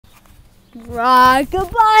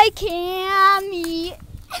Rock-a-bye, Cammy.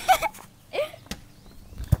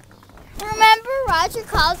 Remember, Roger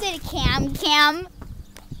calls it a cam.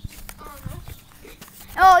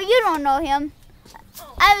 Oh, you don't know him.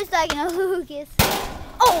 Oh. I was talking to Lucas.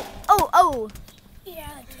 Oh. Yeah,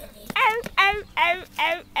 ow.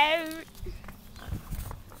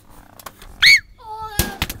 oh,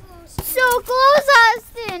 that was close. So close,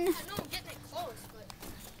 Austin. I know I'm getting it close, but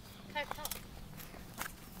kind of tough.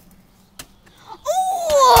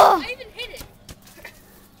 Oh! I even hit it.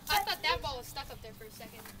 I thought that ball was stuck up there for a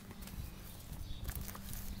second.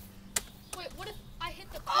 Wait, what if I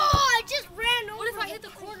hit the corner? Oh, I just ran over. What if I hit the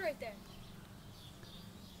corner right there?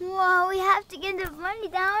 Well, we have to get the money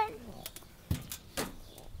down.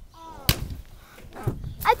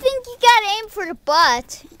 I think you gotta aim for the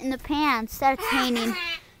butt and the pants. That's painting.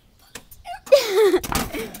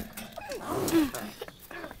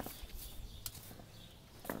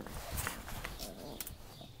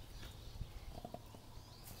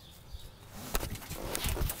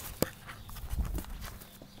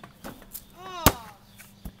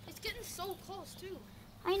 It's getting so close too.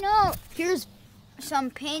 I know. Here's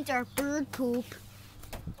some paint or bird poop.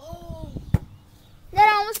 Oh. That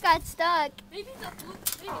almost got stuck. Maybe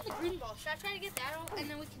the green ball. Should I try to get that out and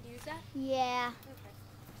then we can use that? Yeah. Okay.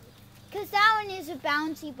 Because that one is a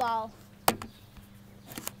bouncy ball.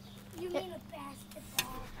 You mean a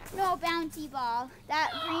basketball? No, bouncy ball.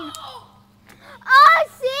 That green. Oh,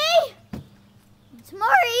 see? It's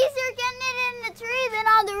more easier getting it in the tree than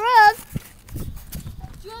on the roof.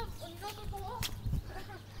 Do you have another ball?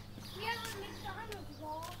 We have a McDonald's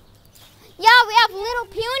ball. Yeah, we have little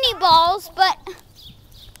puny balls, but...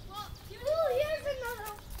 Here's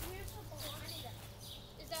another. Here's a ball. I need that.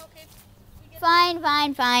 Is that okay?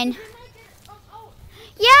 Fine.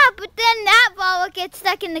 Yeah, but then that ball will get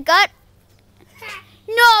stuck in the gut.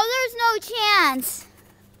 No, there's no chance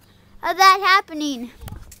of that happening.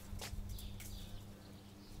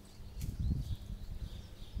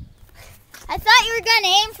 I thought you were going to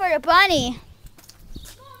aim for the bunny. No,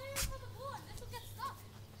 I'm aiming for the bullet. This will get stuck.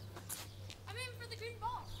 I'm aiming for the green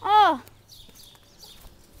ball. Oh.